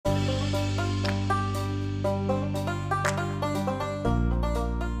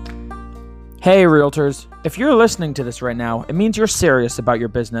Hey realtors, if you're listening to this right now, it means you're serious about your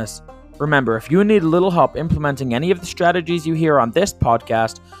business. Remember, if you need a little help implementing any of the strategies you hear on this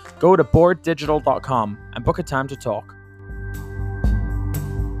podcast, go to boarddigital.com and book a time to talk.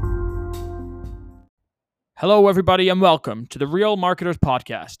 Hello everybody and welcome to the Real Marketers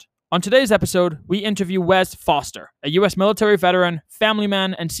Podcast. On today's episode, we interview Wes Foster, a U.S. military veteran, family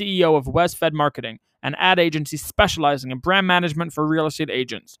man, and CEO of Wes Fed Marketing, an ad agency specializing in brand management for real estate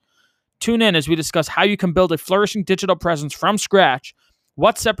agents. Tune in as we discuss how you can build a flourishing digital presence from scratch,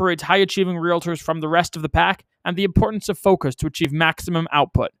 what separates high-achieving realtors from the rest of the pack, and the importance of focus to achieve maximum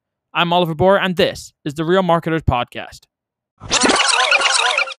output. I'm Oliver Bohr, and this is the Real Marketers Podcast.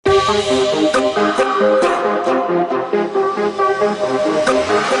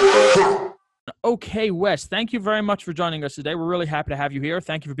 Okay, Wes, thank you very much for joining us today. We're really happy to have you here.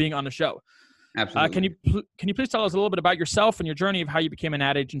 Thank you for being on the show. Absolutely. Can you please tell us a little bit about yourself and your journey of how you became an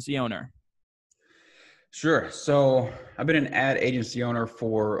ad agency owner? Sure. So I've been an ad agency owner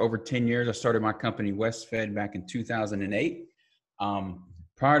for over 10 years. I started my company, Wes Fed, back in 2008.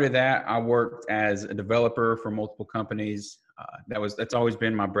 Prior to that, I worked as a developer for multiple companies. That's always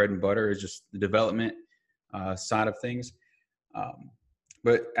been my bread and butter, is just the development side of things.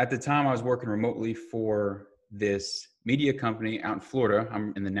 But at the time, I was working remotely for this media company out in Florida.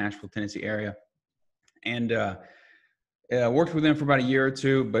 I'm in the Nashville, Tennessee area. And I worked with them for about a year or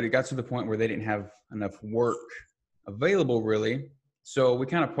two, but it got to the point where they didn't have enough work available, really. So we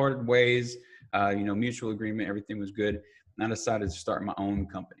kind of parted ways, mutual agreement, everything was good. And I decided to start my own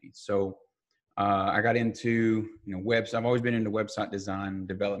company. So I got into, webs. I've always been into website design,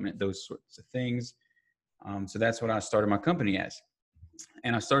 development, those sorts of things. So that's what I started my company as.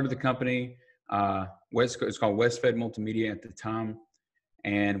 And I started the company, it's called Wes Fed Multimedia at the time.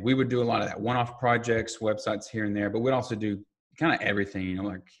 And we would do a lot of that one-off projects, websites here and there, but we'd also do kind of everything,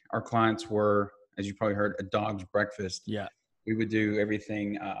 like our clients were, as you probably heard, a dog's breakfast. Yeah. We would do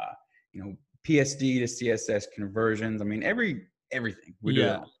everything, PSD to CSS conversions. I mean, everything. We do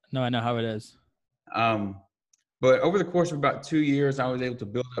it all. No, I know how it is. But over the course of about 2 years, I was able to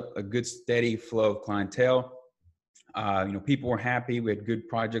build up a good, steady flow of clientele. People were happy. We had good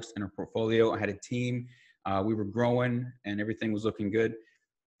projects in our portfolio. I had a team. We were growing and everything was looking good.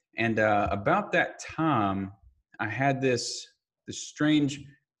 And about that time, I had this strange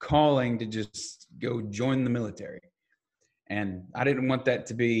calling to just go join the military. And I didn't want that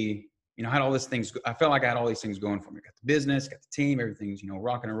to be, I had all these things. I felt like I had all these things going for me. Got the business, got the team, everything's,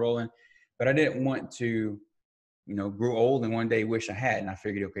 rocking and rolling. But I didn't want to, grow old and one day wish I had. And I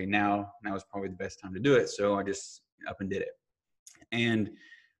figured, okay, now is probably the best time to do it. So I just up and did it. And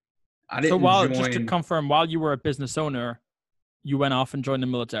I didn't just to confirm, while you were a business owner, you went off and joined the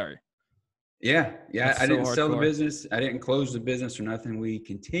military. Yeah. That's I didn't so sell the hardcore. business. I didn't close the business or nothing. We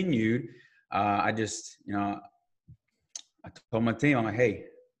continued. I just, I told my team, I'm like, hey,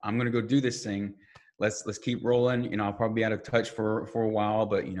 I'm going to go do this thing. Let's keep rolling. I'll probably be out of touch for a while,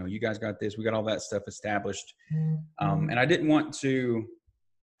 but you guys got this. We got all that stuff established. And I didn't want to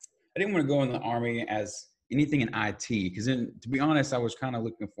go in the Army as anything in IT, because then, to be honest, I was kind of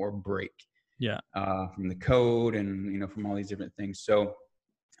looking for a break. Yeah. From the code and, from all these different things. So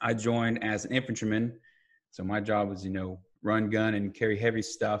I joined as an infantryman. So my job was, run, gun, and carry heavy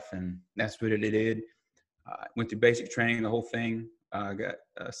stuff. And that's what it did. Went through basic training, the whole thing. Got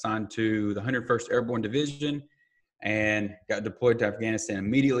assigned to the 101st Airborne Division and got deployed to Afghanistan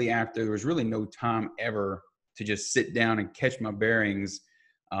immediately after. There was really no time ever to just sit down and catch my bearings.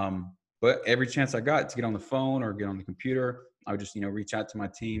 But every chance I got to get on the phone or get on the computer, I would just, reach out to my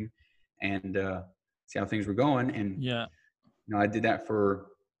team and see how things were going. And, Yeah. I did that for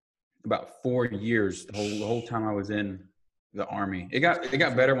about 4 yees, the whole time I was in the Army. It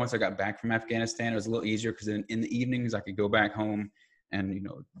got better once I got back from Afghanistan. It was a little easier because in the evenings I could go back home and,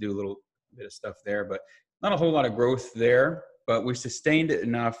 do a little bit of stuff there, but not a whole lot of growth there. But we sustained it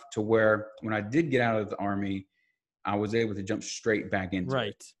enough to where when I did get out of the Army, I was able to jump straight back into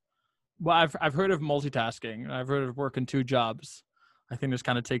it. Well, I've heard of multitasking. I've heard of working 2 jobs. I think this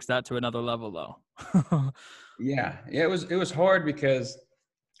kind of takes that to another level, though. Yeah. It was hard because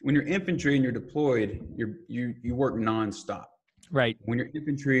when you're infantry and you're deployed, you work nonstop. Right. When you're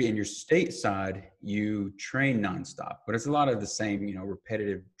infantry and you're stateside, you train nonstop. But it's a lot of the same,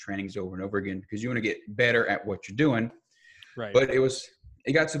 repetitive trainings over and over again because you want to get better at what you're doing. Right. But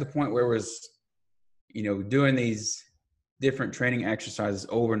it got to the point where it was, doing these different training exercises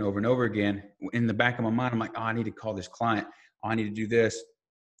over and over and over again. In the back of my mind, I'm like, oh, I need to call this client. Oh, I need to do this.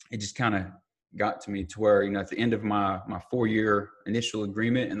 It just kind of got to me to where, at the end of my 4-year initial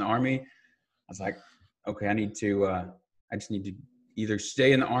agreement in the Army, I was like, okay, I just need to either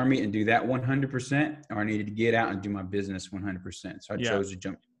stay in the Army and do that 100%, or I needed to get out and do my business 100%. So I chose to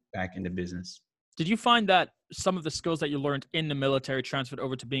jump back into business. Did you find that some of the skills that you learned in the military transferred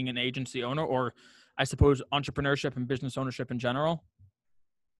over to being an agency owner, or I suppose entrepreneurship and business ownership in general?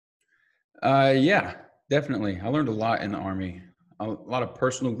 Yeah, definitely. I learned a lot in the Army. A lot of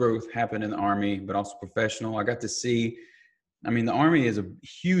personal growth happened in the Army, but also professional. I got to see, I mean, the Army is a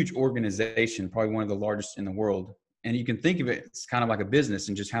huge organization, probably one of the largest in the world. And you can think of it, it's kind of like a business,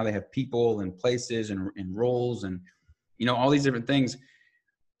 and just how they have people and places and roles and, all these different things.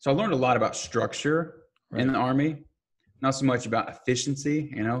 So I learned a lot about structure in the Army, not so much about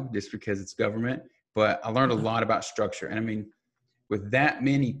efficiency, just because it's government, but I learned a lot about structure. And I mean, with that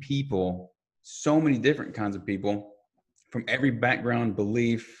many people, so many different kinds of people from every background,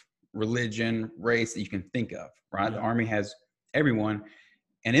 belief, religion, race that you can think of, right? Yeah. The Army has everyone.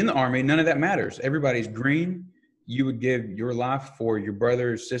 And in the Army, none of that matters. Everybody's green. You would give your life for your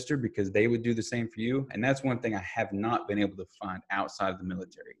brother or sister because they would do the same for you. And that's one thing I have not been able to find outside of the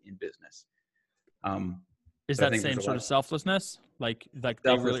military in business. Is that same sort of selflessness? Like they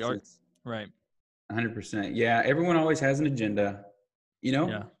really are? Right. 100%. Yeah. Everyone always has an agenda,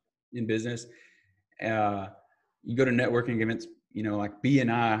 in business. You go to networking events, like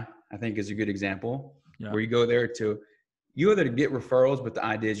BNI, I think is a good example, where you go there to get referrals, but the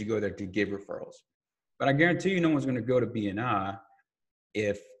idea is you go there to give referrals. But I guarantee you no one's going to go to BNI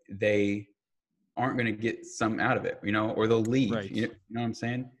if they aren't going to get some out of it, or they'll leave. Right. You know what I'm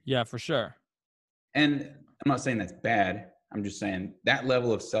saying? Yeah, for sure. And I'm not saying that's bad. I'm just saying that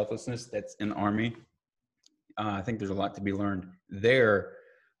level of selflessness that's in the Army, I think there's a lot to be learned there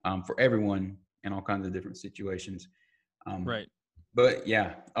for everyone in all kinds of different situations. Right. But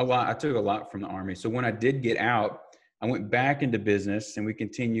yeah, a lot. I took a lot from the Army. So when I did get out, I went back into business and we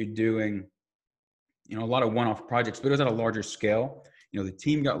continued doing, a lot of one-off projects, but it was at a larger scale. The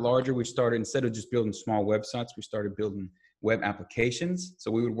team got larger. We started, instead of just building small websites, we started building web applications.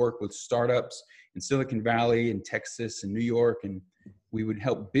 So we would work with startups in Silicon Valley and Texas and New York, and we would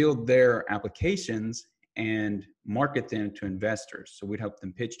help build their applications and market them to investors. So we'd help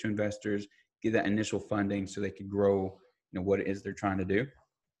them pitch to investors, get that initial funding so they could grow, what it is they're trying to do.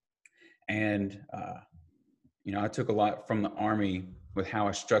 And, I took a lot from the Army with how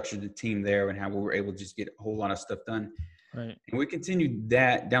I structured the team there and how we were able to just get a whole lot of stuff done. Right. And we continued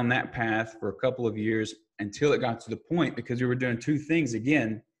down that path for a couple of years until it got to the point, because we were doing two things.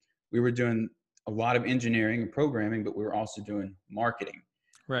 Again, we were doing a lot of engineering and programming, but we were also doing marketing.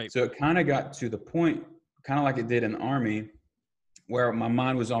 Right. So it kind of got to the point, kind of like it did in the Army, where my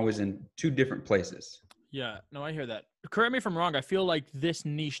mind was always in two different places. Yeah, no, I hear that. Correct me if I'm wrong. I feel like this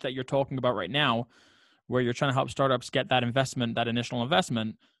niche that you're talking about right now, where you're trying to help startups get that investment, that initial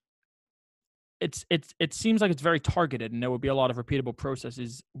investment, it seems like it's very targeted, and there would be a lot of repeatable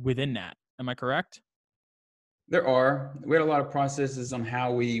processes within that. Am I correct? There are. We had a lot of processes on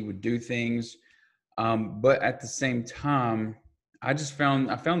how we would do things, but at the same time, I found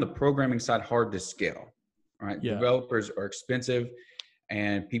the programming side hard to scale. Right, yeah. Developers are expensive,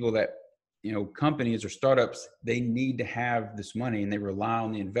 and people that companies or startups, they need to have this money, and they rely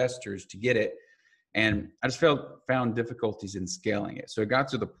on the investors to get it. And I just found difficulties in scaling it. So it got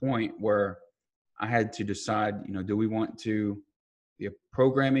to the point where I had to decide, do we want to be a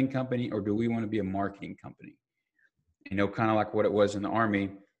programming company or do we want to be a marketing company? Kind of like what it was in the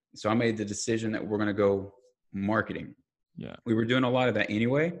Army. So I made the decision that we're going to go marketing. Yeah. We were doing a lot of that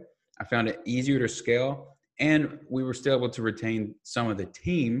anyway. I found it easier to scale, and we were still able to retain some of the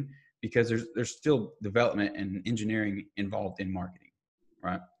team because there's still development and engineering involved in marketing.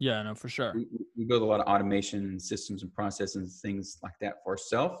 Right. Yeah, no, for sure. We build a lot of automation systems and processes and things like that for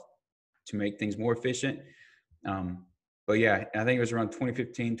ourselves to make things more efficient. But yeah, I think it was around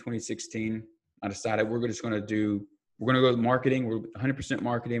 2015, 2016. I decided we're going to go with marketing. We're 100%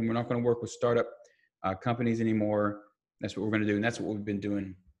 marketing. We're not going to work with startup companies anymore. That's what we're going to do. And that's what we've been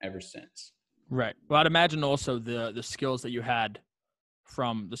doing ever since. Right. Well, I'd imagine also the skills that you had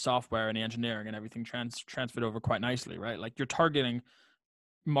from the software and the engineering and everything transferred over quite nicely, right? Like you're targeting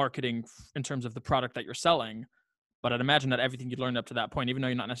marketing in terms of the product that you're selling, but I'd imagine that everything you'd learned up to that point, even though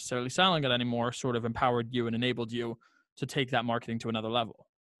you're not necessarily selling it anymore, sort of empowered you and enabled you to take that marketing to another level.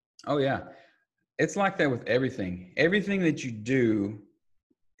 Oh yeah. It's like that with everything. Everything that you do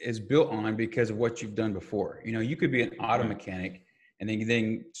is built on because of what you've done before. You could be an auto mechanic and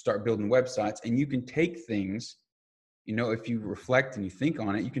then start building websites, and you can take things, if you reflect and you think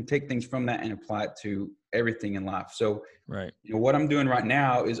on it, you can take things from that and apply it to everything in life. So, right. What I'm doing right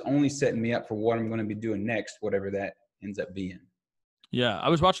now is only setting me up for what I'm going to be doing next, whatever that ends up being. Yeah. I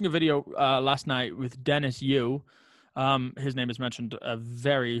was watching a video last night with Dennis Yu. His name is mentioned a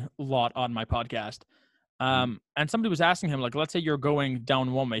very lot on my podcast. And somebody was asking him, like, let's say you're going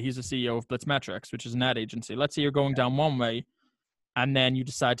down one way. He's the CEO of Blitzmetrics, which is an ad agency. Let's say you're going down one way, and then you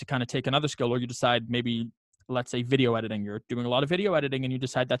decide to kind of take another skill, or you decide maybe, let's say, video editing. You're doing a lot of video editing, and you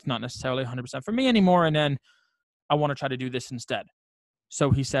decide that's not necessarily 100% for me anymore, and then I want to try to do this instead. So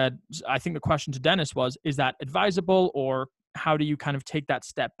he said, I think the question to Dennis was, is that advisable, or how do you kind of take that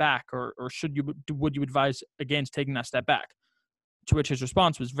step back, or would you advise against taking that step back? To which his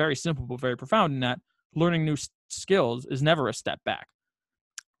response was very simple but very profound, in that learning new skills is never a step back,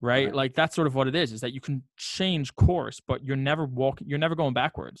 right? Like that's sort of what it is that you can change course, but you're never going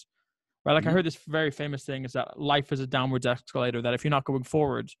backwards, right? Like I heard this very famous thing is that life is a downwards escalator, that if you're not going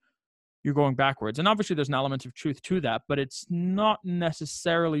forwards, you're going backwards. And obviously there's an element of truth to that, but it's not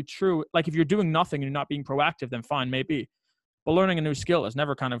necessarily true. Like if you're doing nothing and you're not being proactive, then fine, maybe. But learning a new skill is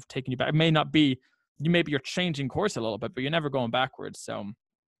never kind of taking you back. It may not be, maybe you're changing course a little bit, but you're never going backwards. So,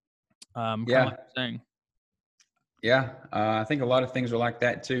 kind of like you're saying. Yeah. I think a lot of things are like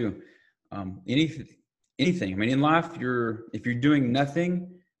that too. Anything. I mean, in life, if you're doing nothing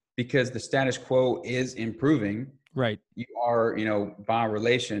because the status quo is improving, right, you are, by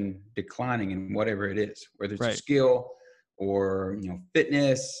relation declining in whatever it is, whether it's a skill or,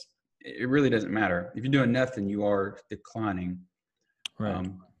 fitness. It really doesn't matter. If you're doing nothing, you are declining. Right.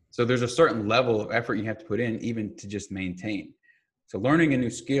 So there's a certain level of effort you have to put in even to just maintain. So learning a new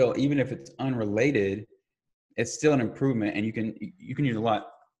skill, even if it's unrelated, it's still an improvement, and you can use a lot.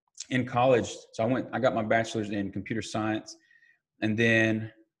 In college, so I got my bachelor's in computer science, and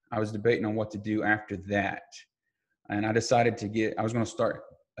then I was debating on what to do after that. And I decided I was going to start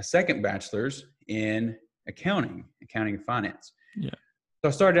a second bachelor's in accounting and finance. Yeah. So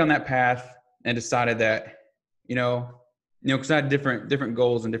I started down that path and decided that, because I had different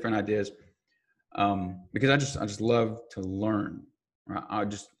goals and different ideas. Because I just love to learn. I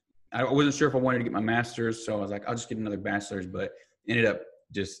wasn't sure if I wanted to get my master's, so I was like, I'll just get another bachelor's, but ended up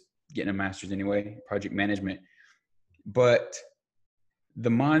just getting a master's anyway, project management. But the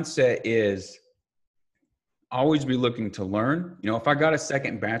mindset is always be looking to learn. If I got a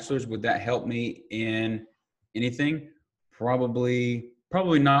second bachelor's, would that help me in anything? Probably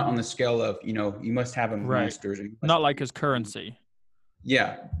not on the scale of, you must have a master's. Not like his currency.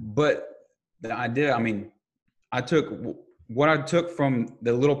 Yeah. But the idea, I took what I took from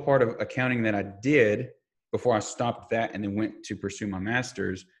the little part of accounting that I did before I stopped that and then went to pursue my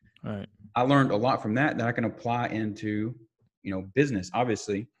master's. Right. I learned a lot from that I can apply into, business,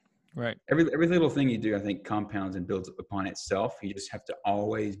 obviously. Right. Every little thing you do, I think, compounds and builds upon itself. You just have to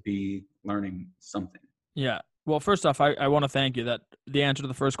always be learning something. Yeah. Well, first off, I want to thank you that the answer to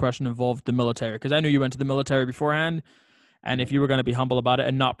the first question involved the military, because I knew you went to the military beforehand. And if you were going to be humble about it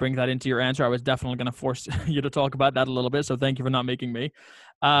and not bring that into your answer, I was definitely going to force you to talk about that a little bit. So thank you for not making me.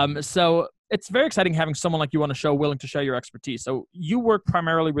 So it's very exciting having someone like you on the show willing to share your expertise. So you work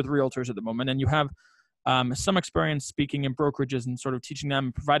primarily with realtors at the moment, and you have some experience speaking in brokerages and sort of teaching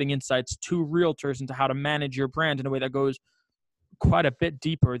them, providing insights to realtors into how to manage your brand in a way that goes quite a bit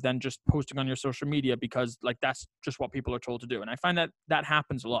deeper than just posting on your social media, because like that's just what people are told to do. And I find that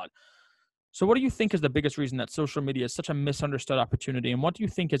happens a lot. So what do you think is the biggest reason that social media is such a misunderstood opportunity? And what do you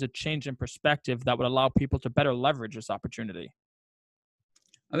think is a change in perspective that would allow people to better leverage this opportunity?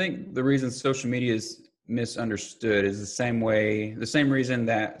 I think the reason social media is misunderstood is the same reason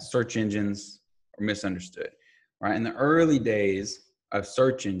that search engines are misunderstood, right? In the early days of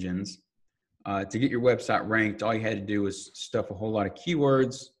search engines, to get your website ranked, all you had to do was stuff a whole lot of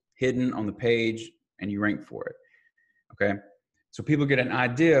keywords hidden on the page and you rank for it. Okay. So people get an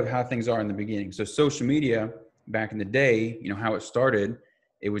idea of how things are in the beginning. So social media back in the day, how it started,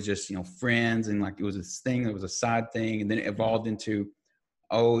 it was just, friends, and like it was this thing, it was a side thing. And then it evolved into,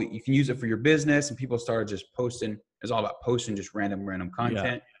 you can use it for your business. And people started just posting. It's all about posting just random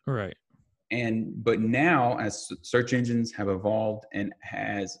content. Yeah, right. But now as search engines have evolved and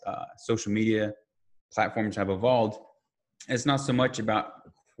as social media platforms have evolved, it's not so much about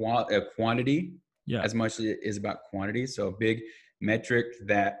quantity as much as it is about quantity. So a big metric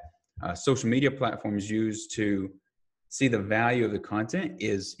that social media platforms use to see the value of the content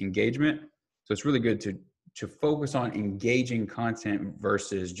is engagement. So it's really good to focus on engaging content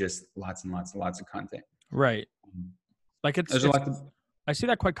versus just lots and lots and lots of content. Right. Like I see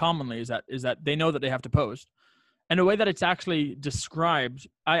that quite commonly is that they know that they have to post. And the way that it's actually described,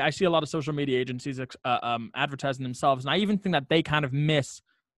 I see a lot of social media agencies advertising themselves. And I even think that they kind of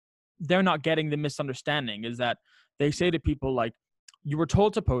they're not getting the misunderstanding, is that they say to people like, you were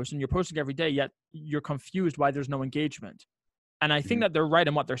told to post and you're posting every day, yet you're confused why there's no engagement. And I think that they're right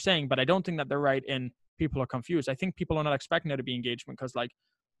in what they're saying, but I don't think that they're right in people are confused. I think people are not expecting there to be engagement because like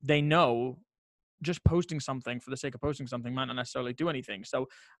they know just posting something for the sake of posting something might not necessarily do anything. So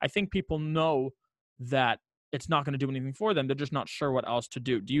I think people know that it's not going to do anything for them. They're just not sure what else to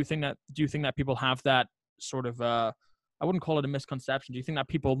do. Do you think that people have that sort of I wouldn't call it a misconception. Do you think that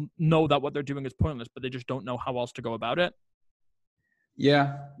people know that what they're doing is pointless, but they just don't know how else to go about it?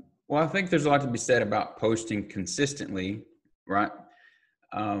 Yeah. Well, I think there's a lot to be said about posting consistently, right?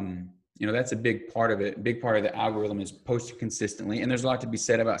 That's a big part of it. A big part of the algorithm is posting consistently. And there's a lot to be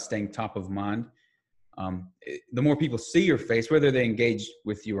said about staying top of mind. The more people see your face, whether they engage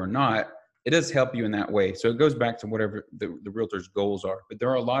with you or not, it does help you in that way. So it goes back to whatever the realtor's goals are. But there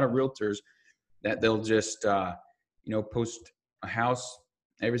are a lot of realtors that they'll just, post a house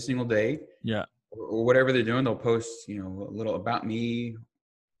every single day. Yeah. Or whatever they're doing. They'll post, a little about me,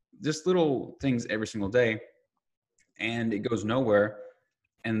 just little things every single day. And it goes nowhere.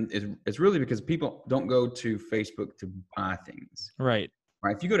 And it's really because people don't go to Facebook to buy things. Right.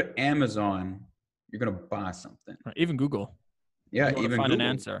 If you go to Amazon, you're going to buy something. Right. Even Google. Yeah, even find an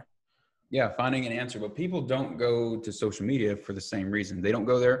answer. Yeah, finding an answer. But people don't go to social media for the same reason. They don't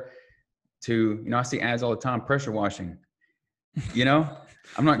go there to, I see ads all the time, pressure washing.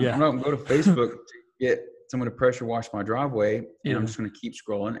 I'm not going to go to Facebook to get someone to pressure wash my driveway, and I'm just going to keep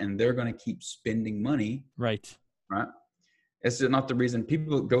scrolling, and they're going to keep spending money. Right. It's not the reason.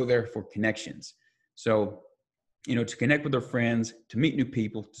 People go there for connections. So, to connect with their friends, to meet new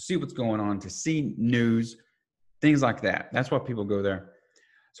people, to see what's going on, to see news, things like that. That's why people go there.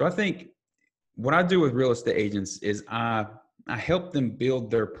 So I think what I do with real estate agents is I help them build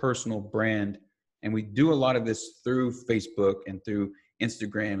their personal brand. And we do a lot of this through Facebook and through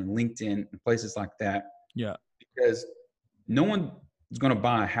Instagram and LinkedIn and places like that. Yeah. Because no one is going to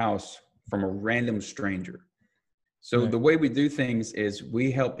buy a house from a random stranger. So the way we do things is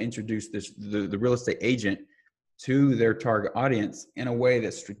we help introduce the real estate agent to their target audience in a way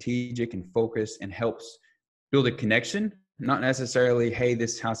that's strategic and focused and helps build a connection. Not necessarily, hey,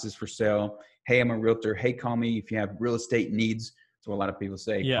 this house is for sale. Hey, I'm a realtor. Hey, call me if you have real estate needs. That's what a lot of people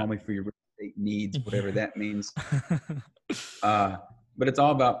say. Call me for your real estate needs, whatever that means. But it's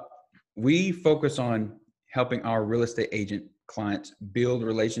all about, we focus on helping our real estate agent clients build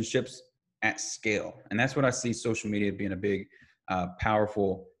relationships at scale. And that's what I see social media being a big,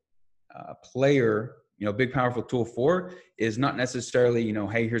 powerful player, big, powerful tool for, is not necessarily,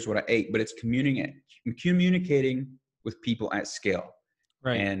 hey, here's what I ate, but it's communicating with people at scale.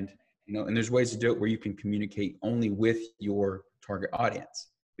 Right. And, and there's ways to do it where you can communicate only with your target audience,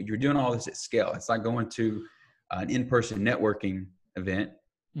 but you're doing all this at scale. It's like going to an in-person networking event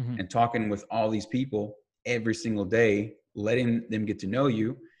and talking with all these people every single day, letting them get to know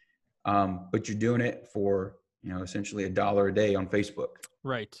you. But you're doing it for, essentially $1 a day on Facebook.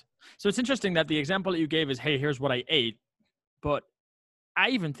 Right. So it's interesting that the example that you gave is, hey, here's what I ate. But I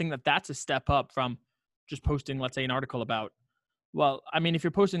even think that that's a step up from just posting, let's say, an article about, well, I mean, if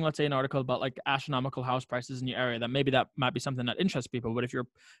you're posting, let's say, an article about like astronomical house prices in your area, then maybe that might be something that interests people. But if you're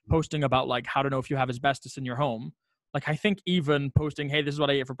posting about like how to know if you have asbestos in your home, like I think even posting, hey, this is what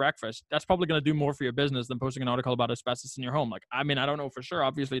I ate for breakfast, that's probably going to do more for your business than posting an article about asbestos in your home. Like, I mean, I don't know for sure.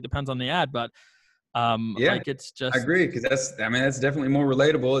 Obviously, it depends on the ad, but like it's just. I agree, because that's definitely more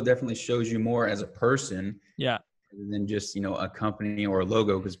relatable. It definitely shows you more as a person. Yeah. Than just, a company or a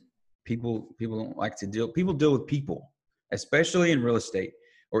logo, because people don't like to deal with people, especially in real estate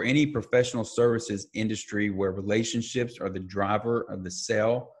or any professional services industry where relationships are the driver of the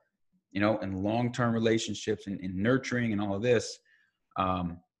sale. And long-term relationships and nurturing and all of this,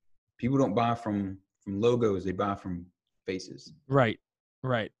 people don't buy from logos, they buy from faces. Right.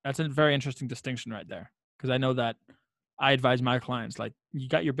 That's a very interesting distinction right there. Because I know that I advise my clients, like, you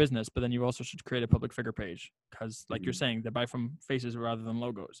got your business, but then you also should create a public figure page. Because like you're saying, they buy from faces rather than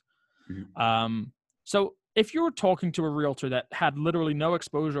logos. So if you were talking to a realtor that had literally no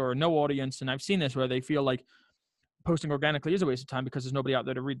exposure or no audience, and I've seen this where they feel like posting organically is a waste of time because there's nobody out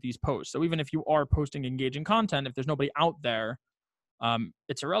there to read these posts. So even if you are posting engaging content, if there's nobody out there,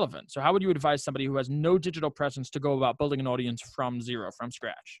 it's irrelevant. So how would you advise somebody who has no digital presence to go about building an audience from zero, from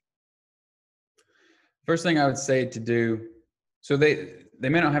scratch? First thing I would say to do, so they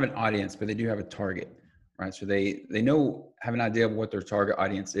may not have an audience, but they do have a target, right? So they have an idea of what their target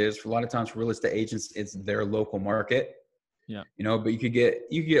audience is. For a lot of times for real estate agents, it's their local market. Yeah. But you could get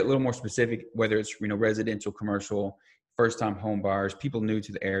a little more specific, whether it's, residential, commercial, first-time home buyers, people new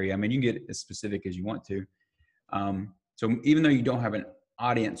to the area. I mean, you can get as specific as you want to. So even though you don't have an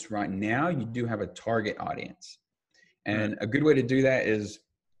audience right now, you do have a target audience. And a good way to do that is,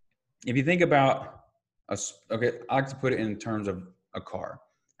 if you think about I like to put it in terms of a car.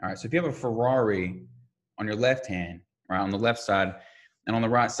 All right. So if you have a Ferrari on your left hand, right on the left side, and on the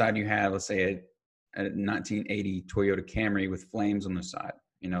right side you have, let's say, a 1980 Toyota Camry with flames on the side.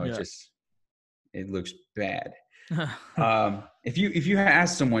 It looks bad. If you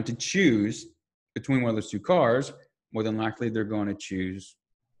ask someone to choose between one of those two cars, more than likely they're going to choose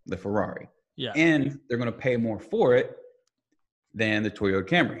the Ferrari. Yeah. And they're going to pay more for it than the Toyota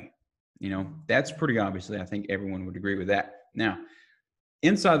Camry. That's pretty obviously, I think everyone would agree with that. Now,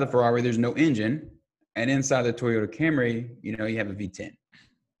 inside the Ferrari, there's no engine. And inside the Toyota Camry, you have a V10.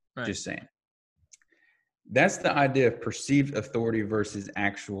 Right. Just saying. That's the idea of perceived authority versus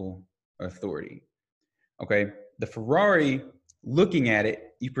actual authority. Okay. The Ferrari, looking at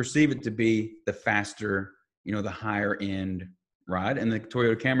it, you perceive it to be the faster, the higher end ride. And the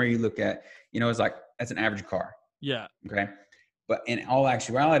Toyota Camry, you look at, it's like, that's an average car. Yeah. Okay. But in all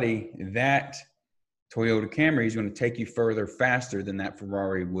actuality, that Toyota Camry is going to take you further faster than that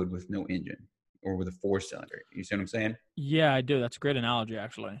Ferrari would with no engine or with a 4-cylinder. You see what I'm saying? Yeah, I do. That's a great analogy,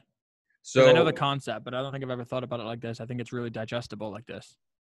 actually. So I know the concept, but I don't think I've ever thought about it like this. I think it's really digestible like this.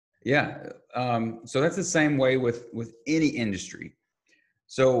 Yeah. So that's the same way with any industry.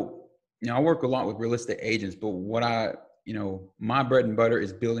 So, I work a lot with real estate agents, but what my bread and butter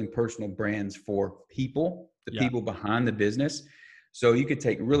is building personal brands for people, the people behind the business. So you could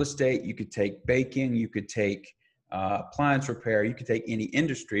take real estate, you could take baking, you could take appliance repair, you could take any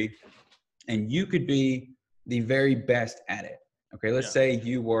industry, and you could be the very best at it. Okay, let's say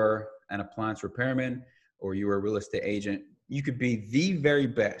you were an appliance repairman or you were a real estate agent. You could be the very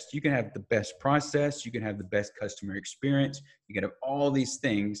best. You can have the best process. You can have the best customer experience. You can have all these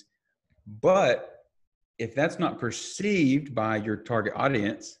things. But if that's not perceived by your target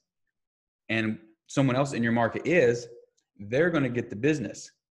audience and someone else in your market is, they're going to get the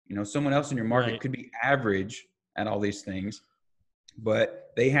business. Someone else in your market could be average at all these things,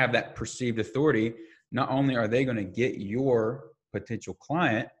 but they have that perceived authority. Not only are they going to get your potential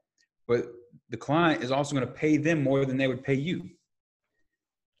client, but the client is also going to pay them more than they would pay you.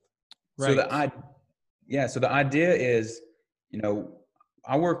 Right. So the idea is,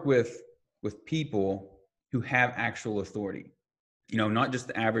 I work with people who have actual authority, not just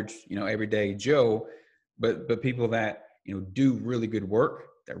the average, everyday Joe, but people that, do really good work,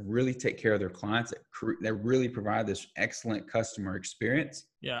 that really take care of their clients, that really provide this excellent customer experience.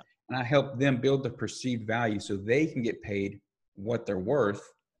 Yeah. And I help them build the perceived value so they can get paid what they're worth,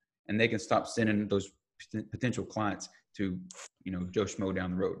 and they can stop sending those potential clients to, Joe Schmo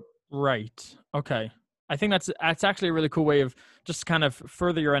down the road. Right. Okay. I think that's actually a really cool way of just kind of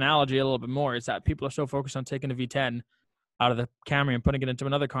further your analogy a little bit more, is that people are so focused on taking a V10 out of the Camry and putting it into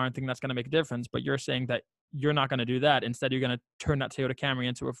another car and thinking that's going to make a difference. But you're saying that you're not going to do that. Instead, you're going to turn that Toyota Camry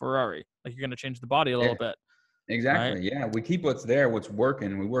into a Ferrari. Like, you're going to change the body a little bit. Exactly. Right? Yeah. We keep what's there, what's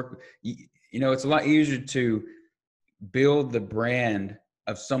working. We work, it's a lot easier to build the brand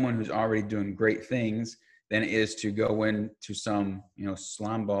of someone who's already doing great things than it is to go into some,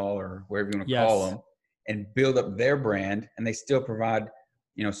 slime ball or whatever you want to call them and build up their brand, and they still provide,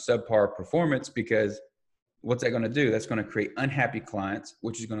 subpar performance, because what's that going to do? That's going to create unhappy clients,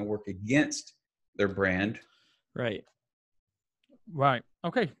 which is going to work against their brand. Right. Right.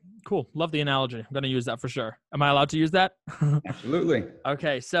 Okay, cool. Love the analogy. I'm going to use that for sure. Am I allowed to use that? Absolutely.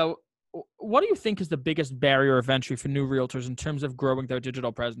 Okay. So what do you think is the biggest barrier of entry for new realtors in terms of growing their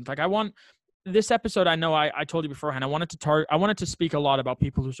digital presence? Like, this episode, I know I told you beforehand, I wanted to speak a lot about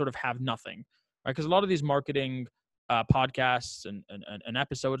people who sort of have nothing, right? Because a lot of these marketing podcasts and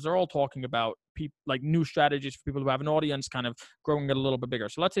episodes, they're all talking about like new strategies for people who have an audience, kind of growing it a little bit bigger.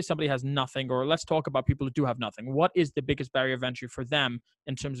 So let's say somebody has nothing, or let's talk about people who do have nothing. What is the biggest barrier of entry for them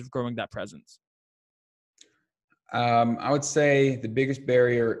in terms of growing that presence? I would say the biggest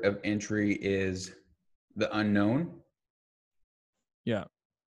barrier of entry is the unknown. Yeah.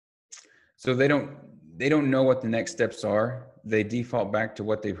 So they don't know what the next steps are. They default back to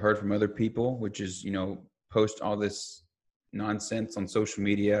what they've heard from other people, which is, post all this nonsense on social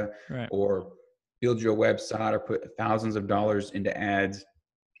media, right, or build your website or put thousands of dollars into ads,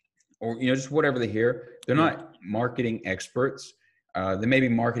 or, just whatever they hear. They're not marketing experts. They may be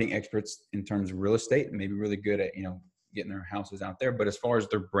marketing experts in terms of real estate, maybe really good at, getting their houses out there. But as far as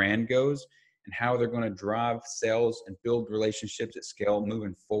their brand goes and how they're going to drive sales and build relationships at scale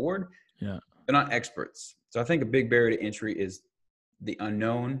moving forward, they're not experts. So I think a big barrier to entry is the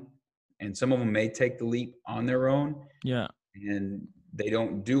unknown, and some of them may take the leap on their own. Yeah. And they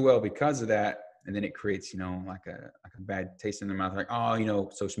don't do well because of that. And then it creates, like a bad taste in their mouth, like, oh,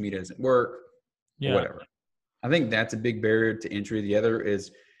 social media doesn't work, or whatever. I think that's a big barrier to entry. The other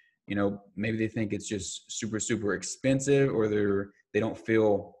is, maybe they think it's just super, super expensive, or they don't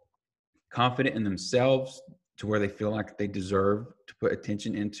feel confident in themselves to where they feel like they deserve to put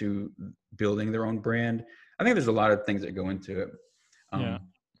attention into building their own brand. I think there's a lot of things that go into it. Yeah.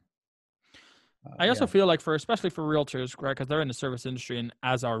 I also feel like especially for realtors, right, because they're in the service industry, and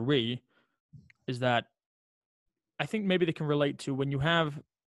as are we, is that I think maybe they can relate to when you have,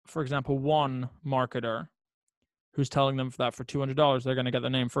 for example, one marketer who's telling them that for $200 they're going to get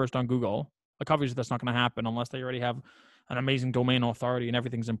their name first on Google. Like, obviously that's not going to happen unless they already have an amazing domain authority and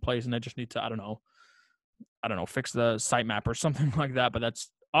everything's in place, and they just need to, I don't know, fix the sitemap or something like that. But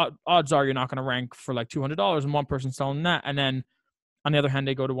that's odds are you're not going to rank for like $200, and one person's selling that, and then on the other hand,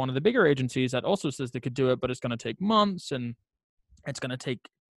 they go to one of the bigger agencies that also says they could do it, but it's going to take months and it's going to take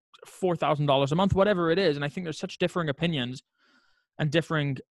 $4,000 a month, whatever it is. And I think there's such differing opinions and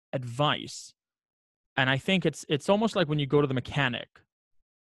differing advice. And I think it's almost like when you go to the mechanic,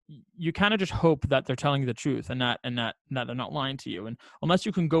 you kind of just hope that they're telling you the truth and that they're not lying to you. And unless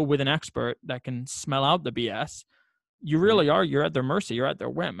you can go with an expert that can smell out the BS, you really are, you're at their mercy, you're at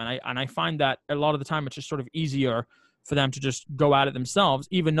their whim. And I find that a lot of the time it's just sort of easier for them to just go at it themselves,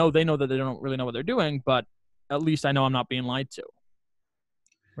 even though they know that they don't really know what they're doing, but at least I know I'm not being lied to.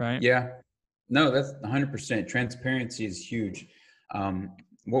 Right? Yeah. No, that's 100%. Transparency is huge.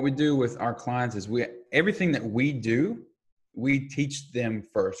 What we do with our clients is everything that we do, we teach them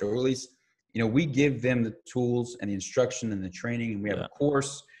first, or at least, we give them the tools and the instruction and the training, and we have a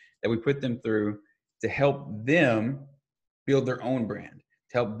course that we put them through to help them build their own brand,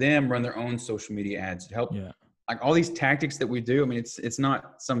 to help them run their own social media ads, to help like all these tactics that we do. I mean, it's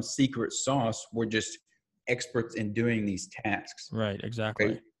not some secret sauce. We're just experts in doing these tasks. Right. Exactly.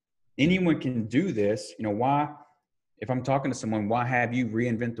 Okay? Anyone can do this. Why, if I'm talking to someone, why have you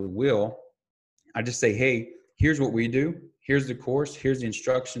reinvent the wheel? I just say, hey, here's what we do. Here's the course. Here's the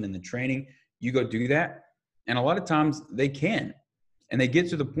instruction and the training. You go do that. And a lot of times they can, and they get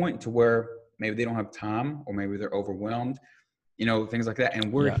to the point to where maybe they don't have time, or maybe they're overwhelmed, things like that.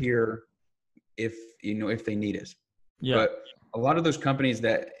 And we're here if they need us. But a lot of those companies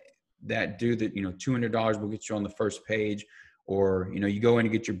that do that, $200 will get you on the first page, or you go in to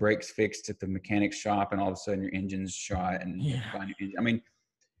get your brakes fixed at the mechanic shop, and all of a sudden your engine's shot, and I mean,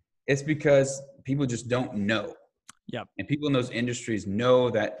 it's because people just don't know. And people in those industries know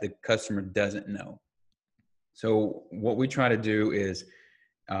that the customer doesn't know. So what we try to do is,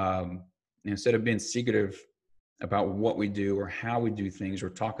 instead of being secretive about what we do or how we do things, or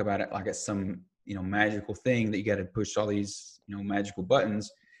talk about it like it's some magical thing that you got to push all these magical buttons,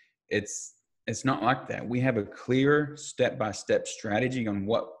 it's not like that. We have a clear step-by-step strategy on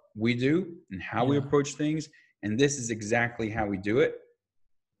what we do and how we approach things, and this is exactly how we do it.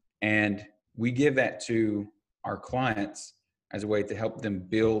 And we give that to our clients as a way to help them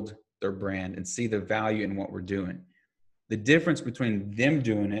build their brand and see the value in what we're doing. The difference between them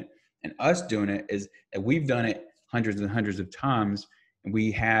doing it and us doing it is that we've done it hundreds and hundreds of times, and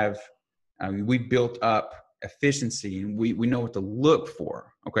we have we built up efficiency, and we know what to look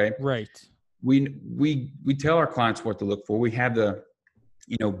for. Okay. Right. We tell our clients what to look for. We have the,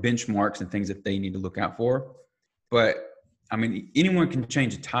 benchmarks and things that they need to look out for. But I mean, anyone can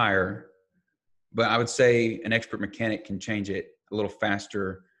change a tire, but I would say an expert mechanic can change it a little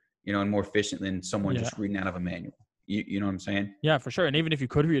faster, and more efficient than someone just reading out of a manual. You know what I'm saying? Yeah, for sure. And even if you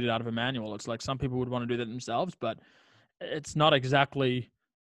could read it out of a manual, it's like some people would want to do that themselves, but it's not exactly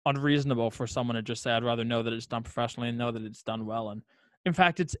unreasonable for someone to just say, I'd rather know that it's done professionally and know that it's done well. And in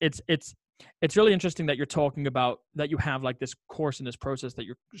fact, it's really interesting that you're talking about that you have like this course and this process that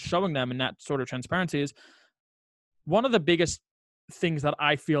you're showing them, and that sort of transparency is one of the biggest things that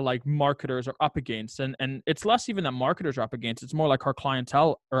I feel like marketers are up against. And it's less even that marketers are up against, it's more like our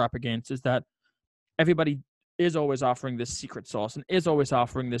clientele are up against, is that everybody is always offering this secret sauce and is always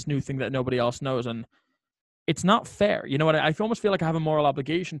offering this new thing that nobody else knows. And it's not fair. You know what? I almost feel like I have a moral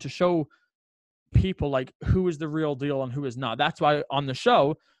obligation to show people like who is the real deal and who is not. That's why on the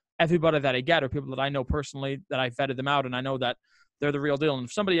show, everybody that I get are people that I know personally, that I vetted them out, and I know that they're the real deal. And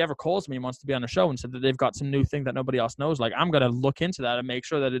if somebody ever calls me and wants to be on the show and said that they've got some new thing that nobody else knows, like I'm going to look into that and make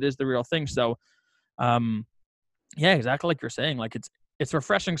sure that it is the real thing. So, yeah, exactly like you're saying, like it's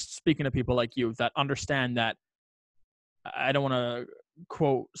refreshing speaking to people like you that understand that. I don't want to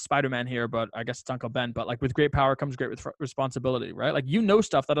quote Spider-Man here, but I guess it's Uncle Ben, but like with great power comes great responsibility, right? Like,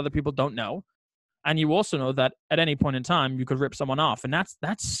 stuff that other people don't know. And you also know that at any point in time you could rip someone off, and that's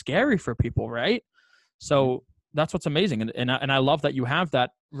scary for people. Right. So that's what's amazing. And I love that you have that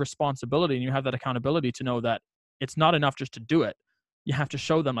responsibility and you have that accountability to know that it's not enough just to do it. You have to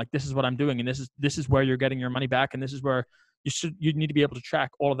show them like, this is what I'm doing. And this is where you're getting your money back. And this is where you need to be able to track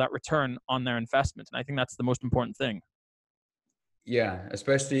all of that return on their investment. And I think that's the most important thing. Yeah,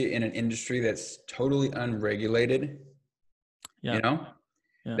 especially in an industry that's totally unregulated, Yeah. you know,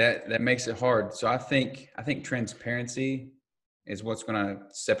 Yeah. that makes it hard. So I think transparency is what's going to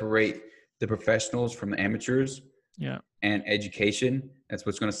separate the professionals from the amateurs, Yeah. and education. That's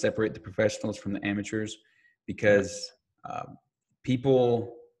what's going to separate the professionals from the amateurs, Yeah. because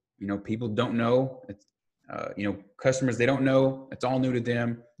people, people don't know. Customers, they don't know. It's all new to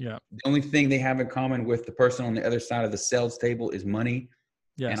them. Yeah. The only thing they have in common with the person on the other side of the sales table is money.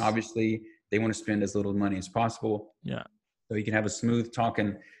 And Yes. obviously they want to spend as little money as possible. Yeah. So you can have a smooth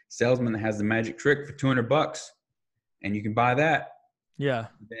talking salesman that has the magic trick for $200 and you can buy that. Yeah.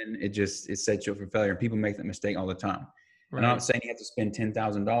 Then it sets you up for failure. And people make that mistake all the time. And I'm Right. not saying you have to spend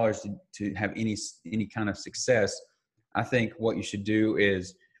 $10,000 to have any kind of success. I think what you should do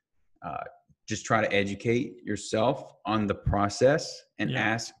is just try to educate yourself on the process and Yeah.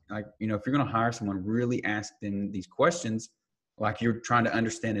 ask, like, if you're going to hire someone, really ask them these questions like you're trying to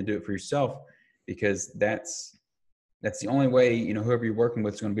understand and do it for yourself, because that's the only way, whoever you're working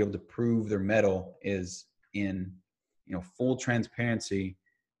with is going to be able to prove their mettle is in, full transparency.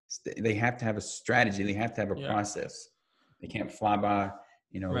 They have to have a strategy. They have to have a Yeah. process. They can't fly by,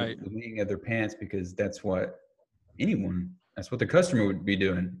 Right. the wing of their pants, because that's what the customer would be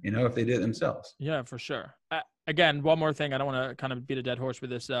doing, if they did it themselves. Yeah, for sure. Again, one more thing. I don't want to kind of beat a dead horse with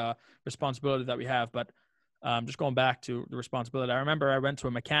this responsibility that we have, but just going back to the responsibility. I remember I went to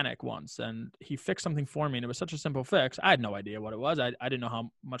a mechanic once and he fixed something for me and it was such a simple fix. I had no idea what it was. I didn't know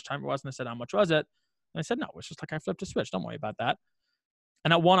how much time it was. And I said, how much was it? And I said, no, it's just like I flipped a switch. Don't worry about that.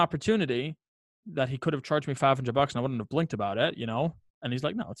 And at one opportunity that he could have charged me $500 and I wouldn't have blinked about it, and he's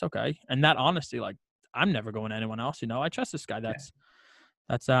like, no, it's okay. And that honesty, like, I'm never going to anyone else, I trust this guy.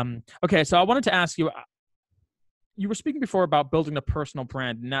 That's okay. So I wanted to ask you, you were speaking before about building a personal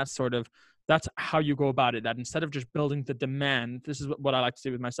brand, and that's how you go about it. That instead of just building the demand, this is what I like to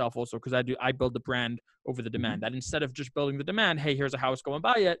do with myself also, because I build the brand over the demand. Mm-hmm. That instead of just building the demand, hey, here's a house, go and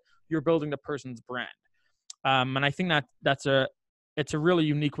buy it, you're building the person's brand. And I think it's a really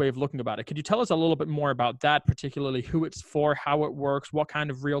unique way of looking about it. Could you tell us a little bit more about that, particularly who it's for, how it works, what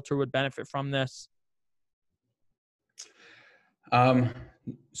kind of realtor would benefit from this?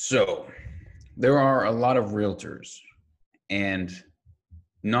 So there are a lot of realtors and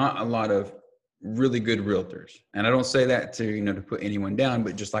not a lot of really good realtors. And I don't say that to put anyone down,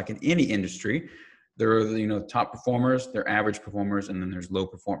 but just like in any industry, there are, top performers, there are average performers, and then there's low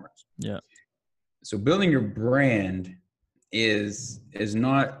performers. Yeah. So building your brand is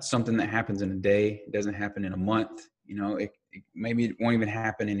not something that happens in a day. It doesn't happen in a month. Maybe it won't even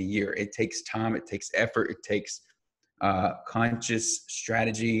happen in a year. It takes time. It takes effort. It takes conscious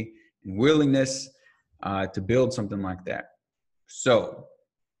strategy and willingness to build something like that. So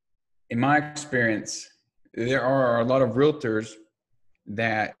in my experience, there are a lot of realtors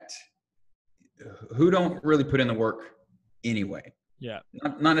that who don't really put in the work anyway. Yeah.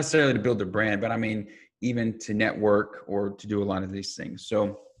 Not necessarily to build their brand, but I mean, even to network or to do a lot of these things.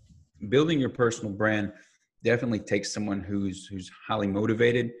 So building your personal brand definitely takes someone who's highly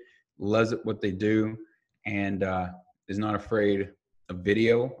motivated, loves what they do, and is not afraid of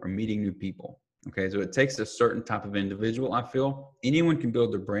video or meeting new people. Okay, so it takes a certain type of individual. I feel anyone can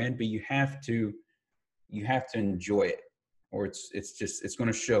build their brand, but you have to enjoy it, or it's going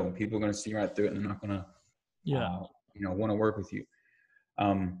to show. People are going to see right through it, and they're not going to want to work with you.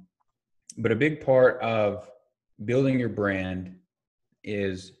 But a big part of building your brand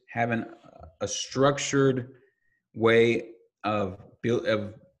is having a structured way of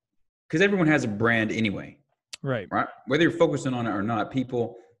because everyone has a brand anyway, Right. Whether you're focusing on it or not,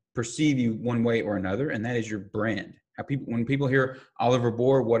 people perceive you one way or another, and that is your brand. When people hear Oliver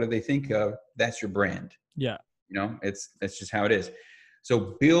Bohr, what do they think of? That's your brand. Yeah. That's just how it is.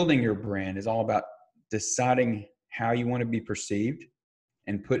 So building your brand is all about deciding how you want to be perceived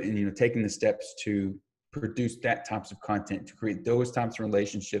and taking the steps to produce that types of content, to create those types of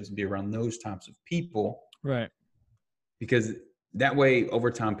relationships and be around those types of people. Right. Because that way, over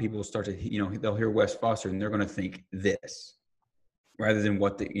time, people will start to, they'll hear Wes Foster and they're going to think this rather than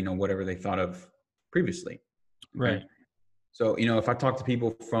whatever they thought of previously. Okay? Right. So, if I talk to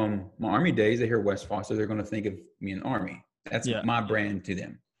people from my Army days, they hear Wes Foster, they're going to think of me in Army. That's my brand to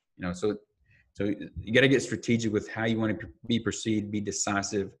them. So you got to get strategic with how you want to be perceived, be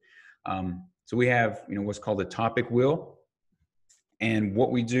decisive. So we have, what's called a topic wheel. And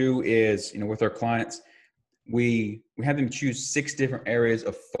what we do is, with our clients, we have them choose 6 different areas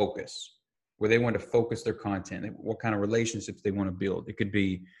of focus where they want to focus their content, what kind of relationships they want to build. It could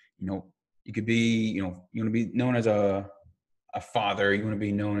be, you want to be known as a father, you want to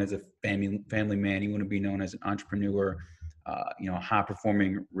be known as a family man, you want to be known as an entrepreneur, a high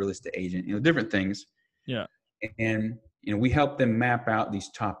performing real estate agent, different things. Yeah. And, we help them map out these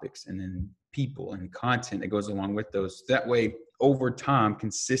topics and then people and content that goes along with those. That way, over time,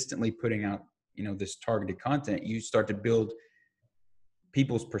 consistently putting out, this targeted content, you start to build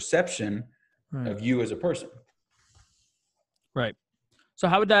people's perception of you as a person. Right. So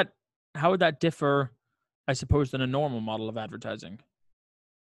how would that differ, I suppose, than a normal model of advertising?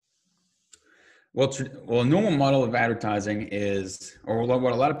 Well, a normal model of advertising is, or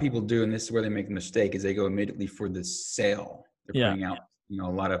what a lot of people do, and this is where they make the mistake, is they go immediately for the sale. They're putting out, a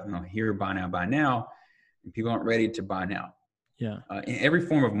lot of, here, buy now, and people aren't ready to buy now. Yeah. In every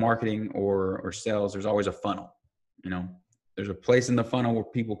form of marketing or sales, there's always a funnel. There's a place in the funnel where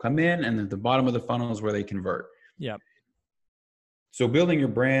people come in, and at the bottom of the funnel is where they convert. Yeah. So building your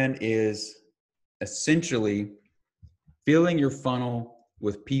brand is essentially filling your funnel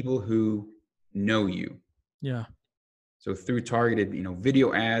with people who know you. Yeah. So through targeted,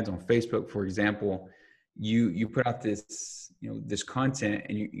 video ads on Facebook, for example, you put out this, this content,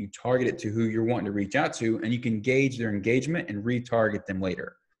 and you target it to who you're wanting to reach out to, and you can gauge their engagement and retarget them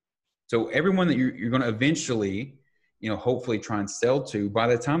later. So everyone that you're going to eventually, hopefully try and sell to, by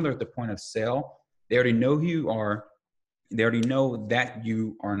the time they're at the point of sale, they already know who you are. They already know that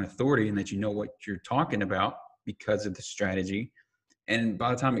you are an authority and that you know what you're talking about because of the strategy. And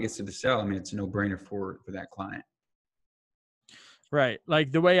by the time it gets to the sale, it's a no-brainer for that client. Right.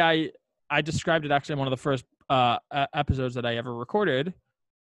 Like the way I described it actually in one of the first episodes that I ever recorded,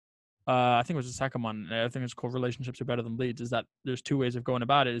 I think it was the second one. I think it's called Relationships Are Better Than Leads, is that there's two ways of going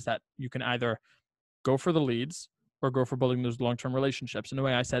about it, is that you can either go for the leads or go for building those long-term relationships. And the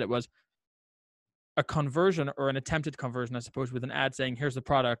way I said it was a conversion, or an attempted conversion, I suppose, with an ad saying, here's the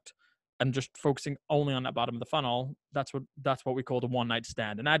product, and just focusing only on that bottom of the funnel. That's what we called a one-night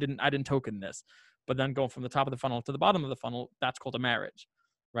stand. And I didn't token this, but then going from the top of the funnel to the bottom of the funnel, that's called a marriage,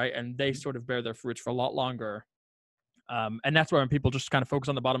 right? And they sort of bear their fruits for a lot longer. And that's where when people just kind of focus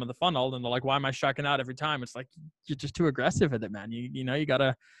on the bottom of the funnel and they're like, why am I striking out every time? It's like, you're just too aggressive with it, man. You got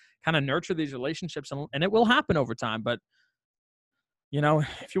to kind of nurture these relationships, and it will happen over time. But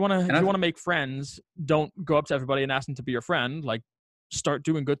if you want to make friends, don't go up to everybody and ask them to be your friend. Like, start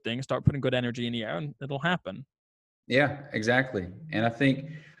doing good things, start putting good energy in the air, and it'll happen. Yeah, exactly. And I think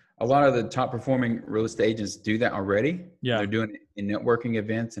a lot of the top performing real estate agents do that already. Yeah. They're doing it in networking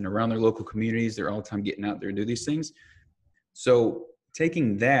events and around their local communities. They're all the time getting out there to do these things. So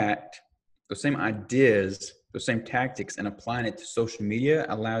taking those same ideas, those same tactics, and applying it to social media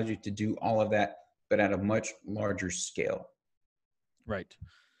allows you to do all of that, but at a much larger scale. Right.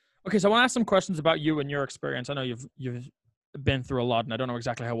 Okay. So I want to ask some questions about you and your experience. I know you've been through a lot, and I don't know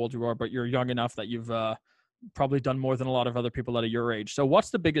exactly how old you are, but you're young enough that you've probably done more than a lot of other people that are your age. So what's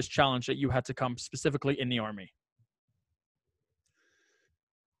the biggest challenge that you had to come specifically in the Army?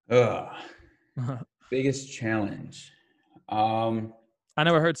 Biggest challenge. I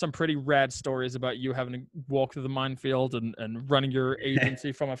know I heard some pretty rad stories about you having to walk through the minefield and running your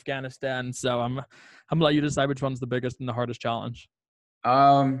agency from Afghanistan. So I'm gonna let you decide which one's the biggest and the hardest challenge.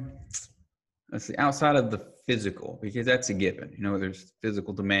 Let's see, outside of the physical, because that's a given, there's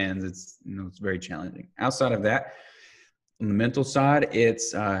physical demands. It's very challenging. Outside of that, on the mental side,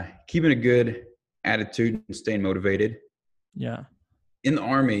 it's keeping a good attitude and staying motivated. Yeah. In the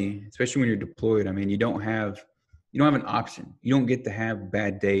Army, especially when you're deployed, you don't have an option. You don't get to have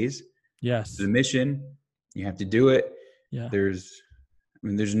bad days. Yes. The mission, you have to do it. Yeah. There's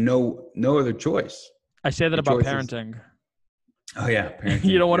no other choice. I say that about parenting. Oh yeah. Parenting,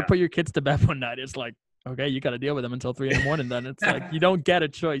 you don't want to put your kids to bed one night. It's like, okay, you got to deal with them until 3 a.m. Then it's like, you don't get a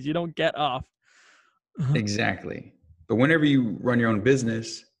choice. You don't get off. Exactly. But whenever you run your own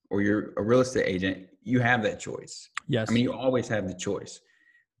business or you're a real estate agent, you have that choice. Yes. You always have the choice,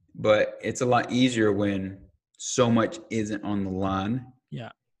 but it's a lot easier when so much isn't on the line. Yeah.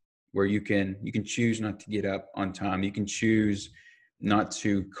 Where you can choose not to get up on time. You can choose not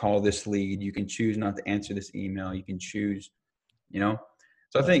to call this lead. You can choose not to answer this email. You can choose, So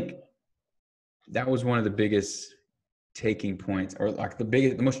I think that was one of the biggest taking points, or like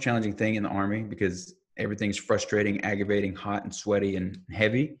the most challenging thing in the Army, because everything's frustrating, aggravating, hot and sweaty and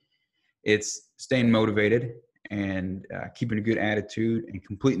heavy. It's staying motivated and keeping a good attitude and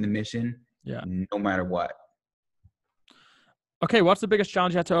completing the mission. Yeah. No matter what. Okay. What's the biggest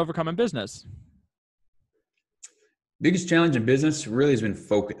challenge you had to overcome in business? Biggest challenge in business really has been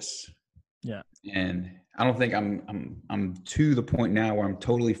focus. Yeah. And I don't think I'm to the point now where I'm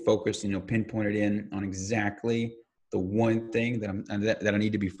totally focused and pinpointed in on exactly the one thing that I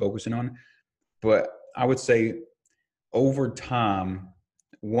need to be focusing on. But I would say over time,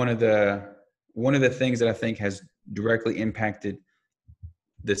 one of the things that I think has directly impacted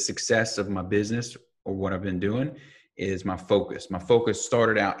the success of my business or what I've been doing is my focus. My focus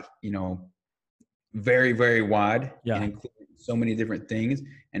started out, very, very wide and included so many different things.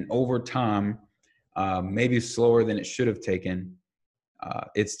 And over time, maybe slower than it should have taken,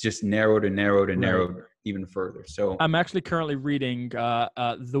 it's just narrowed and narrowed and narrowed even further. So I'm actually currently reading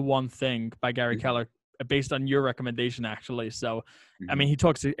The One Thing by Gary Keller based on your recommendation, actually. So, I mean, he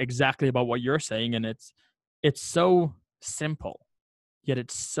talks exactly about what you're saying, and it's so simple, yet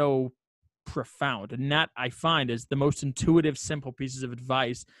it's so profound. And that, I find, is the most intuitive, simple pieces of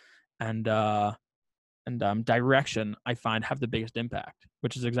advice and direction I find have the biggest impact,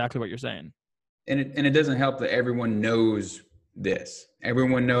 which is exactly what you're saying. And it doesn't help that everyone knows this.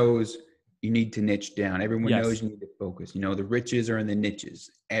 Everyone knows you need to niche down. Everyone knows you need to focus. The riches are in the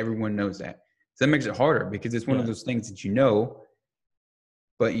niches. Everyone knows that. So that makes it harder because it's one of those things that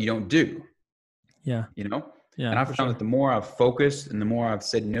but you don't do. Yeah. And I found that the more I've focused and the more I've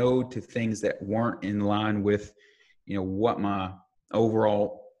said no to things that weren't in line with, what my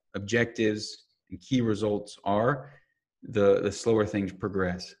overall objectives and key results are, the slower things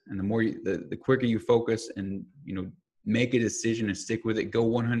progress. And the more the quicker you focus and, make a decision and stick with it, go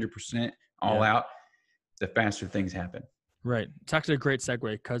 100% all out, the faster things happen. Right. It's actually a great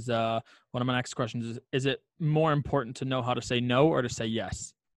segue because one of my next questions is it more important to know how to say no or to say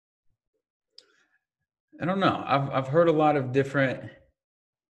yes? I don't know. I've heard a lot of different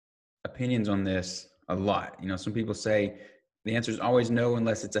opinions on this a lot. Some people say the answer is always no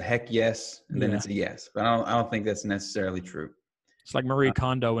unless it's a heck yes, and then it's a yes. But I don't think that's necessarily true. It's like Marie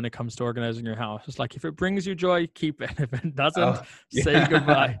Kondo when it comes to organizing your house. It's like, if it brings you joy, keep it. If it doesn't, say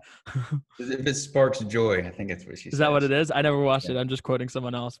goodbye. If it sparks joy, I think that's what she says. Is that what it is? I never watched it. I'm just quoting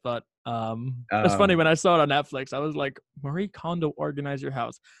someone else. But it's funny, when I saw it on Netflix, I was like, Marie Kondo, organize your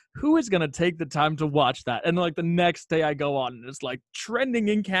house. Who is going to take the time to watch that? And like the next day I go on and it's like trending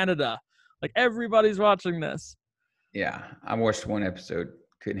in Canada. Like everybody's watching this. Yeah. I watched one episode.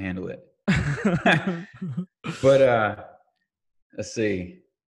 Couldn't handle it. But let's see.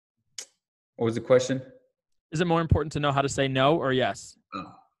 What was the question? Is it more important to know how to say no or yes?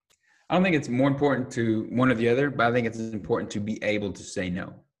 I don't think it's more important to one or the other, but I think it's important to be able to say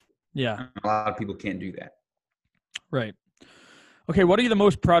no. Yeah. A lot of people can't do that. Right. Okay. What are you the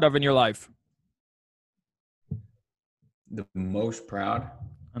most proud of in your life? The most proud?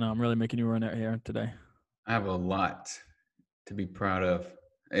 I know, I'm really making you run out here today. I have a lot to be proud of,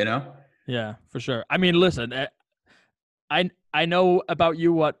 Yeah, for sure. I mean, listen, I know about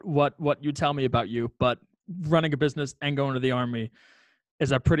you what you tell me about you, but running a business and going to the Army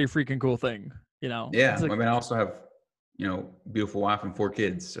is a pretty freaking cool thing, Yeah. I mean, I also have, beautiful wife and 4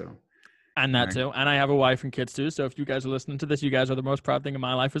 kids, so. And that too. And I have a wife and kids too. So if you guys are listening to this, you guys are the most proud thing in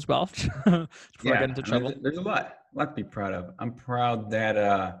my life as well. Before I get into trouble. There's a lot to be proud of. I'm proud that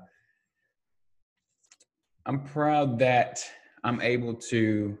I'm able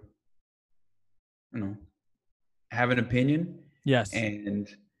to, have an opinion. Yes. And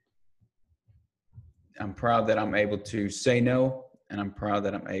I'm proud that I'm able to say no. And I'm proud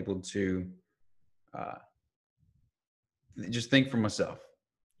that I'm able to just think for myself.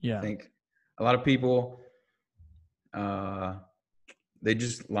 Yeah. I think a lot of people, they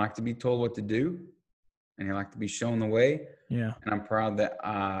just like to be told what to do and they like to be shown the way. Yeah. And I'm proud that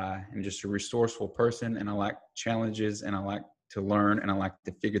I am just a resourceful person and I like challenges and I like to learn and I like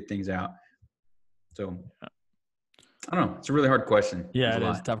to figure things out. So I don't know. It's a really hard question. Yeah, it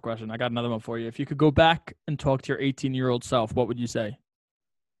is a tough question. I got another one for you. If you could go back and talk to your 18-year-old self, what would you say?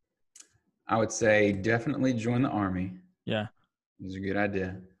 I would say definitely join the Army. Yeah. It's a good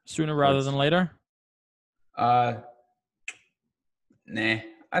idea. Sooner rather than later? Nah.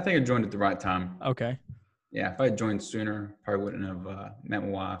 I think I joined at the right time. Okay. Yeah, if I had joined sooner, probably wouldn't have met my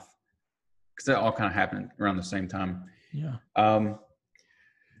wife. Because that all kind of happened around the same time. Yeah.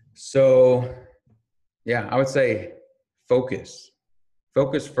 So, yeah, I would say focus.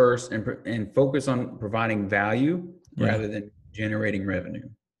 Focus first and focus on providing value rather than generating revenue.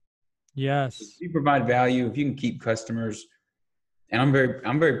 Yes. If you provide value, if you can keep customers, and I'm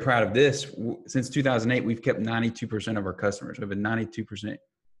very proud of this. Since 2008, we've kept 92% of our customers. We have a 92%.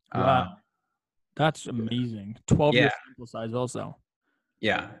 Wow. That's amazing. 12-year sample size also.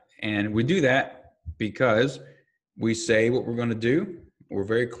 Yeah. And we do that because we say what we're going to do. We're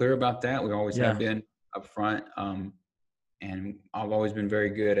very clear about that. We always have been upfront. And I've always been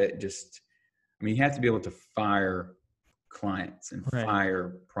very good at you have to be able to fire clients and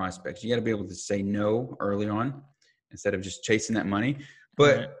fire prospects. You got to be able to say no early on instead of just chasing that money.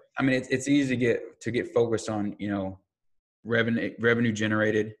 But I mean, it's easy to get focused on, revenue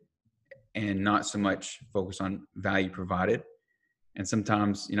generated and not so much focus on value provided. And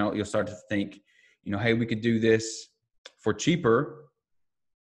sometimes, you'll start to think, hey, we could do this for cheaper,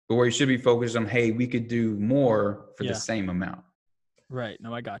 but where you should be focused on, hey, we could do more for the same amount. Right.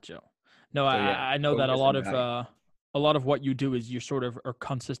 No, I got you. No, So, I know that a focus lot of what you do is you sort of are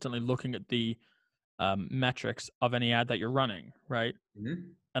consistently looking at the metrics of any ad that you're running, right? Mm-hmm.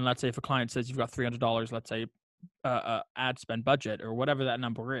 And let's say if a client says you've got $300, let's say ad spend budget or whatever that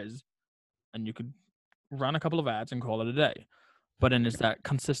number is, and you could run a couple of ads and call it a day. But then is that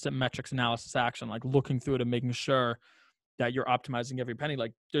consistent metrics analysis action, like looking through it and making sure that you're optimizing every penny.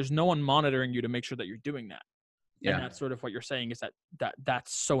 Like there's no one monitoring you to make sure that you're doing that. Yeah. And that's sort of what you're saying is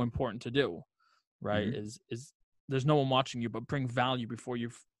that's so important to do, right? Mm-hmm. Is there's no one watching you, but bring value before you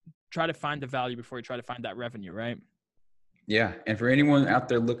try to find the value before you try to find that revenue, right? Yeah. And for anyone out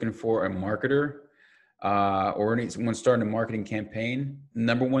there looking for a marketer or anyone starting a marketing campaign, the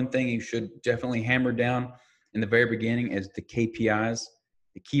number one thing you should definitely hammer down in the very beginning is the KPIs,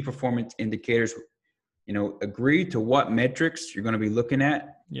 the key performance indicators. Agree to what metrics you're going to be looking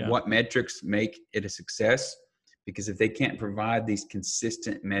at, what metrics make it a success. Because if they can't provide these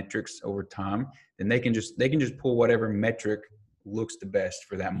consistent metrics over time, then they can just pull whatever metric looks the best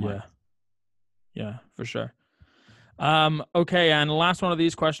for that month. Yeah, for sure. Okay, and the last one of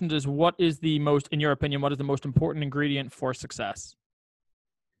these questions is, in your opinion, what is the most important ingredient for success?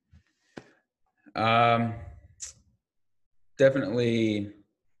 Definitely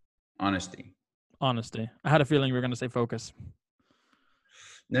honesty. Honesty. I had a feeling you were going to say focus.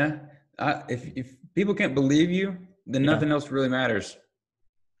 Yeah. If people can't believe you, then nothing else really matters.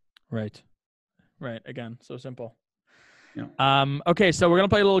 Right. Again, so simple. Yeah. Okay, so we're going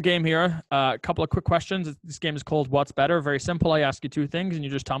to play a little game here. A couple of quick questions. This game is called What's Better? Very simple. I ask you two things, and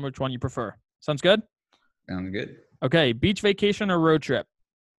you just tell me which one you prefer. Sounds good? Sounds good. Okay, beach vacation or road trip?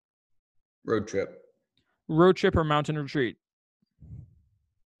 Road trip. Road trip or mountain retreat?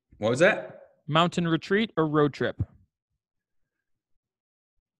 What was that? Mountain retreat or road trip?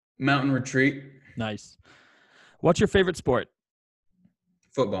 Mountain retreat. Nice. What's your favorite sport?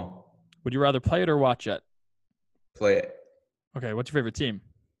 Football. Would you rather play it or watch it? Play it. Okay, what's your favorite team?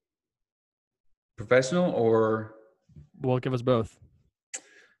 Professional or? Well, give us both.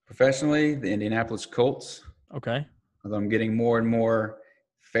 Professionally, the Indianapolis Colts. Okay. Although I'm getting more and more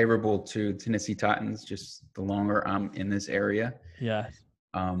favorable to Tennessee Titans, just the longer I'm in this area. Yeah.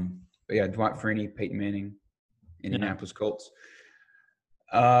 But yeah, Dwight Freeney, Peyton Manning, Indianapolis Colts.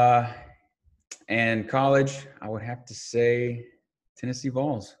 And college, I would have to say Tennessee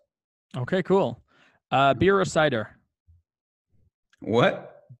Vols. Okay, cool. Beer or cider?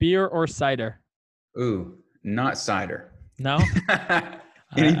 What? Beer or cider? Ooh, not cider. No?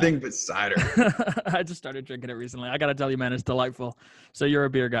 Anything but cider. I just started drinking it recently. I got to tell you, man, it's delightful. So you're a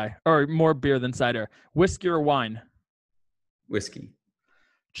beer guy, or more beer than cider. Whiskey or wine? Whiskey.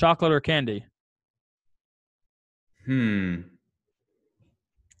 Chocolate or candy?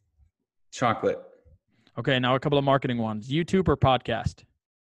 Chocolate. Okay, now a couple of marketing ones. YouTube or podcast?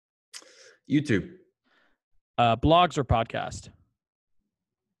 YouTube. Blogs or podcast?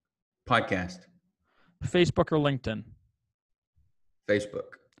 Podcast. Facebook or LinkedIn?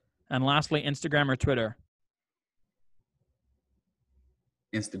 Facebook. And lastly, Instagram or Twitter?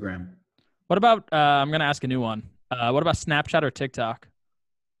 Instagram. What about, I'm going to ask a new one. What about Snapchat or TikTok?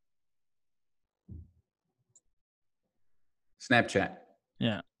 Snapchat.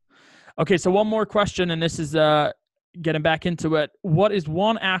 Yeah. Okay, so one more question, and this is getting back into it. What is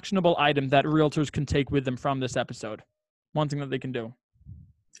one actionable item that realtors can take with them from this episode? One thing that they can do.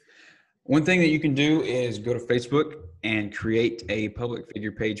 One thing that you can do is go to Facebook and create a public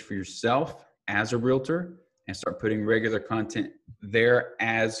figure page for yourself as a realtor and start putting regular content there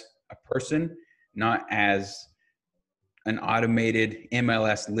as a person, not as an automated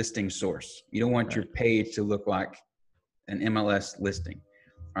MLS listing source. You don't want your page to look like an MLS listing.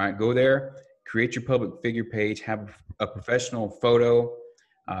 All right, go there, create your public figure page, have a professional photo,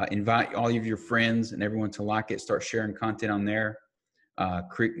 invite all of your friends and everyone to like it, start sharing content on there,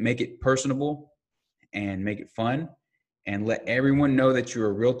 make it personable and make it fun, and let everyone know that you're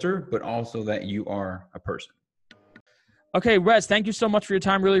a realtor, but also that you are a person. Okay, Wes, thank you so much for your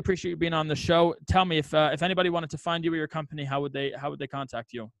time. Really appreciate you being on the show. Tell me if anybody wanted to find you or your company, how would they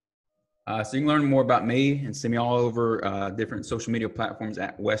contact you? So you can learn more about me and see me all over different social media platforms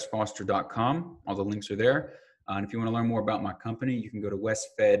at wesfoster.com. All the links are there. And if you want to learn more about my company, you can go to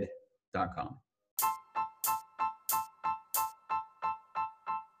wesfed.com.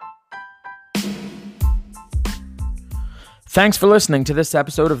 Thanks for listening to this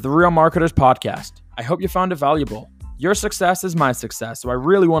episode of the Real Marketers Podcast. I hope you found it valuable. Your success is my success, so I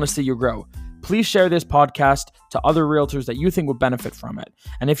really want to see you grow. Please share this podcast to other realtors that you think would benefit from it.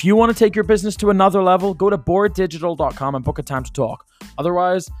 And if you want to take your business to another level, go to boarddigital.com and book a time to talk.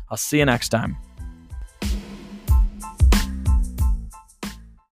 Otherwise, I'll see you next time.